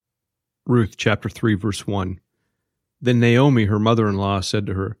Ruth chapter 3, verse 1. Then Naomi, her mother-in-law, said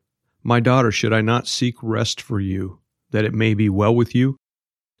to her, My daughter, should I not seek rest for you, that it may be well with you?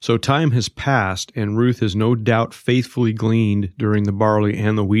 So time has passed, and Ruth has no doubt faithfully gleaned during the barley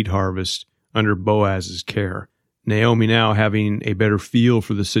and the wheat harvest under Boaz's care. Naomi, now having a better feel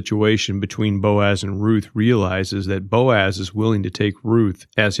for the situation between Boaz and Ruth, realizes that Boaz is willing to take Ruth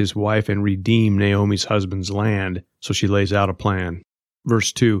as his wife and redeem Naomi's husband's land, so she lays out a plan.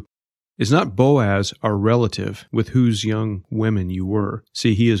 Verse 2, Is not Boaz our relative, with whose young women you were?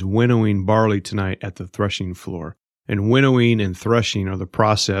 See, he is winnowing barley tonight at the threshing floor. And winnowing and threshing are the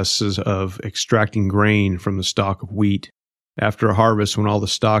processes of extracting grain from the stalk of wheat. After a harvest, when all the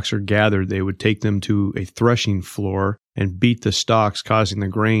stalks are gathered, they would take them to a threshing floor and beat the stalks, causing the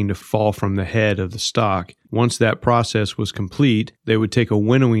grain to fall from the head of the stalk. Once that process was complete, they would take a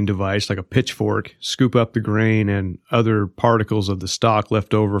winnowing device like a pitchfork, scoop up the grain and other particles of the stalk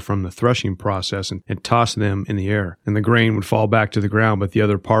left over from the threshing process and toss them in the air. And the grain would fall back to the ground, but the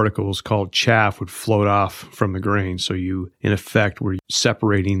other particles called chaff would float off from the grain. So you, in effect, were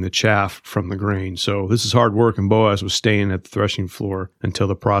separating the chaff from the grain. So this is hard work, and Boaz was staying at the threshing floor until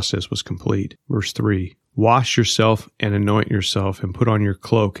the process was complete. Verse 3. Wash yourself and anoint yourself and put on your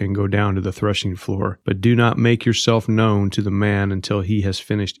cloak and go down to the threshing floor. But do not make yourself known to the man until he has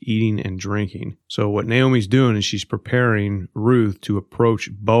finished eating and drinking. So what Naomi's doing is she's preparing Ruth to approach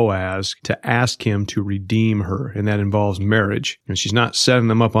Boaz to ask him to redeem her, and that involves marriage. And she's not setting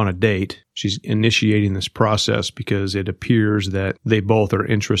them up on a date. She's initiating this process because it appears that they both are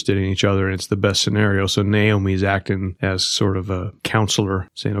interested in each other and it's the best scenario. So Naomi is acting as sort of a counselor,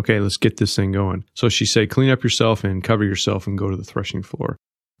 saying, okay, let's get this thing going. So she said, clean up yourself and cover yourself and go to the threshing floor.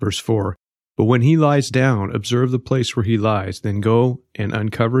 Verse 4, But when he lies down, observe the place where he lies, then go and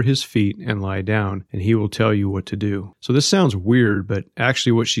uncover his feet and lie down, and he will tell you what to do. So this sounds weird, but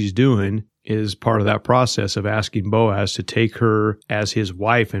actually what she's doing is part of that process of asking Boaz to take her as his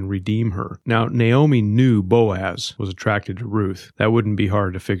wife and redeem her. Now, Naomi knew Boaz was attracted to Ruth. That wouldn't be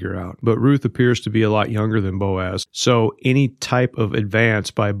hard to figure out. But Ruth appears to be a lot younger than Boaz, so any type of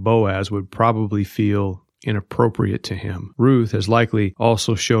advance by Boaz would probably feel inappropriate to him. Ruth has likely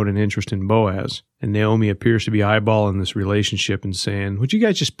also shown an interest in Boaz, and Naomi appears to be eyeballing this relationship and saying, would you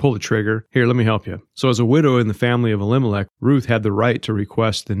guys just pull the trigger? Here, let me help you. So as a widow in the family of Elimelech, Ruth had the right to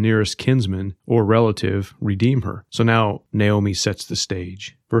request the nearest kinsman or relative redeem her. So now Naomi sets the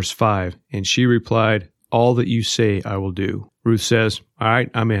stage. Verse 5, And she replied, All that you say I will do. Ruth says, All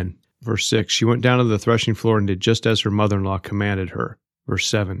right, I'm in. Verse 6, She went down to the threshing floor and did just as her mother-in-law commanded her. Verse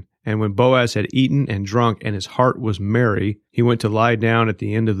 7, And when Boaz had eaten and drunk, and his heart was merry, he went to lie down at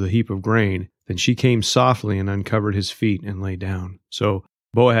the end of the heap of grain. Then she came softly and uncovered his feet and lay down. So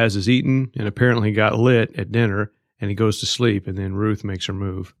Boaz has eaten and apparently got lit at dinner, and he goes to sleep, and then Ruth makes her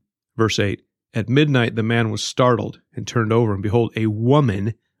move. Verse 8, At midnight the man was startled and turned over, and behold, a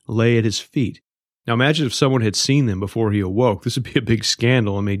woman lay at his feet. Now imagine if someone had seen them before he awoke. This would be a big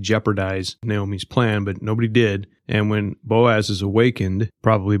scandal and may jeopardize Naomi's plan, but nobody did. And when Boaz is awakened,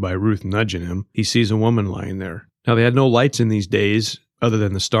 probably by Ruth nudging him, he sees a woman lying there. Now they had no lights in these days other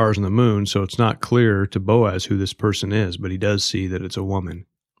than the stars and the moon, so it's not clear to Boaz who this person is, but he does see that it's a woman.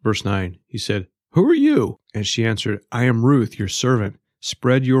 Verse 9, he said, Who are you? And she answered, I am Ruth, your servant.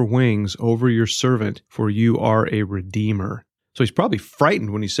 Spread your wings over your servant, for you are a redeemer. So he's probably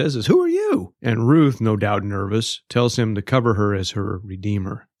frightened when he says this, Who are you? And Ruth, no doubt nervous, tells him to cover her as her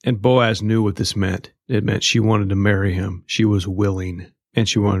redeemer. And Boaz knew what this meant. It meant she wanted to marry him. She was willing, and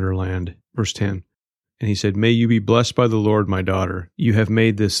she wanted her land. Verse 10, And he said, May you be blessed by the Lord, my daughter. You have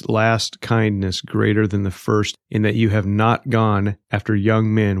made this last kindness greater than the first, in that you have not gone after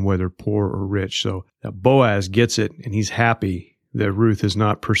young men, whether poor or rich. So Boaz gets it, and he's happy that Ruth has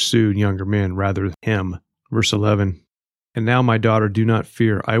not pursued younger men, rather him. Verse 11, And now, my daughter, do not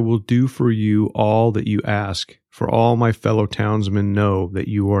fear. I will do for you all that you ask, for all my fellow townsmen know that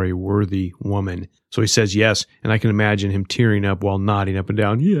you are a worthy woman. So he says yes, and I can imagine him tearing up while nodding up and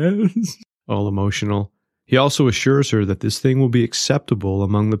down, yes, all emotional. He also assures her that this thing will be acceptable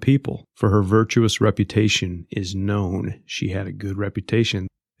among the people, for her virtuous reputation is known. She had a good reputation.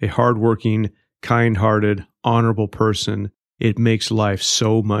 A hardworking, kind-hearted, honorable person. It makes life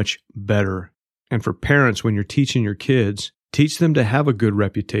so much better. And for parents, when you're teaching your kids, teach them to have a good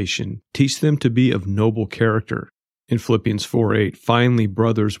reputation. Teach them to be of noble character. In Philippians 4:8, finally,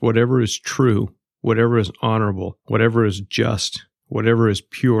 brothers, whatever is true, whatever is honorable, whatever is just, whatever is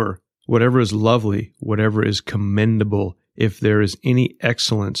pure, whatever is lovely, whatever is commendable, if there is any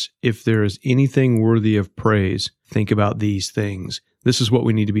excellence, if there is anything worthy of praise, think about these things. This is what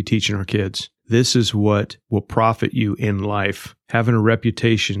we need to be teaching our kids. This is what will profit you in life. Having a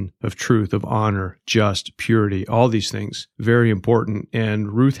reputation of truth, of honor, just, purity, all these things, very important.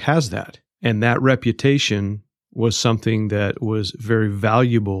 And Ruth has that. And that reputation was something that was very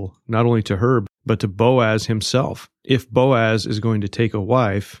valuable, not only to her, but to Boaz himself. If Boaz is going to take a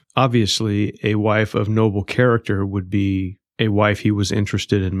wife, obviously a wife of noble character would be a wife he was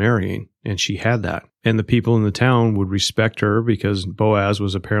interested in marrying, and she had that. And the people in the town would respect her because Boaz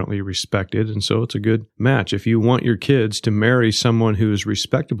was apparently respected, and so it's a good match. If you want your kids to marry someone who is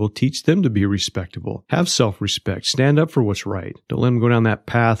respectable, teach them to be respectable. Have self-respect. Stand up for what's right. Don't let them go down that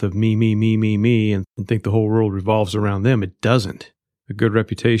path of me, and think the whole world revolves around them. It doesn't. A good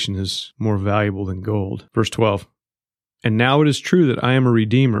reputation is more valuable than gold. Verse 12. And now it is true that I am a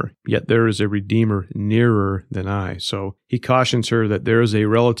redeemer, yet there is a redeemer nearer than I. So he cautions her that there is a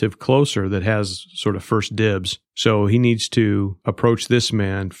relative closer that has sort of first dibs. So he needs to approach this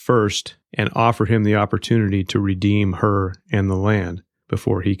man first and offer him the opportunity to redeem her and the land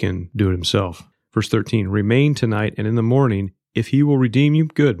before he can do it himself. Verse 13, remain tonight, and in the morning, if he will redeem you,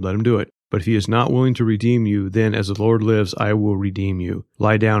 good, let him do it. But if he is not willing to redeem you, then as the Lord lives, I will redeem you.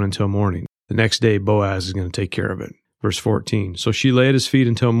 Lie down until morning. The next day, Boaz is going to take care of it. Verse 14, so she lay at his feet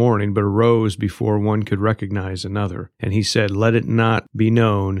until morning, but arose before one could recognize another. And he said, let it not be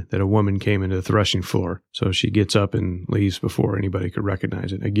known that a woman came into the threshing floor. So she gets up and leaves before anybody could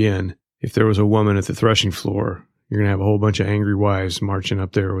recognize it. Again, if there was a woman at the threshing floor, you're going to have a whole bunch of angry wives marching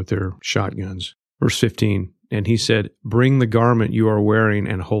up there with their shotguns. Verse 15, and he said, bring the garment you are wearing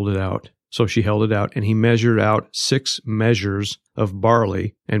and hold it out. So she held it out, and he measured out 6 measures of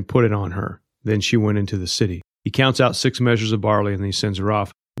barley and put it on her. Then she went into the city. He counts out 6 measures of barley, and then he sends her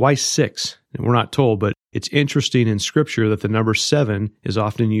off. Why 6? And we're not told, but it's interesting in Scripture that the number 7 is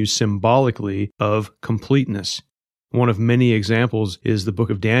often used symbolically of completeness. One of many examples is the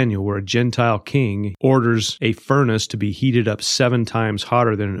book of Daniel, where a Gentile king orders a furnace to be heated up 7 times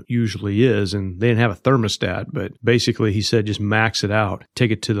hotter than it usually is, and they didn't have a thermostat, but basically he said just max it out,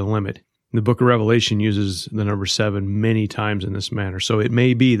 take it to the limit. The book of Revelation uses the number 7 many times in this manner. So it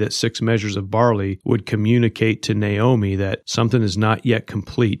may be that 6 measures of barley would communicate to Naomi that something is not yet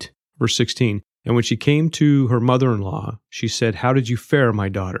complete. Verse 16, and when she came to her mother-in-law, she said, how did you fare, my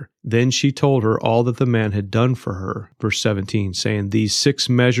daughter? Then she told her all that the man had done for her. Verse 17, saying, these 6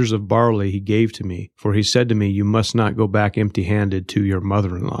 measures of barley he gave to me, for he said to me, you must not go back empty-handed to your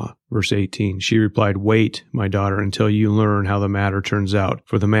mother-in-law. Verse 18, she replied, wait, my daughter, until you learn how the matter turns out,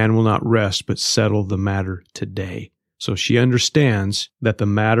 for the man will not rest, but settle the matter today. So she understands that the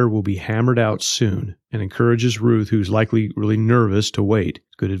matter will be hammered out soon and encourages Ruth, who's likely really nervous, to wait.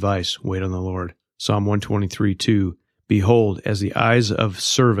 Good advice. Wait on the Lord. Psalm 123:2. Behold, as the eyes of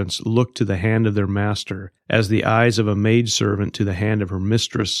servants look to the hand of their master, as the eyes of a maidservant to the hand of her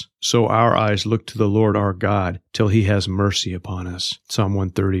mistress, so our eyes look to the Lord our God till he has mercy upon us. Psalm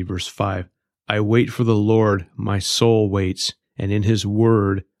 130, verse 5. I wait for the Lord, my soul waits, and in his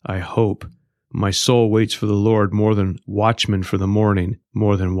word I hope. My soul waits for the Lord more than watchmen for the morning,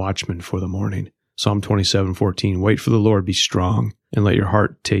 more than watchmen for the morning. Psalm 27:14. Wait for the Lord, be strong, and let your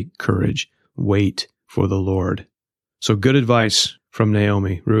heart take courage. Wait for the Lord. So good advice from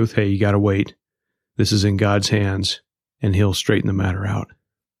Naomi. Ruth, hey, you got to wait. This is in God's hands, and he'll straighten the matter out.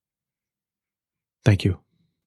 Thank you.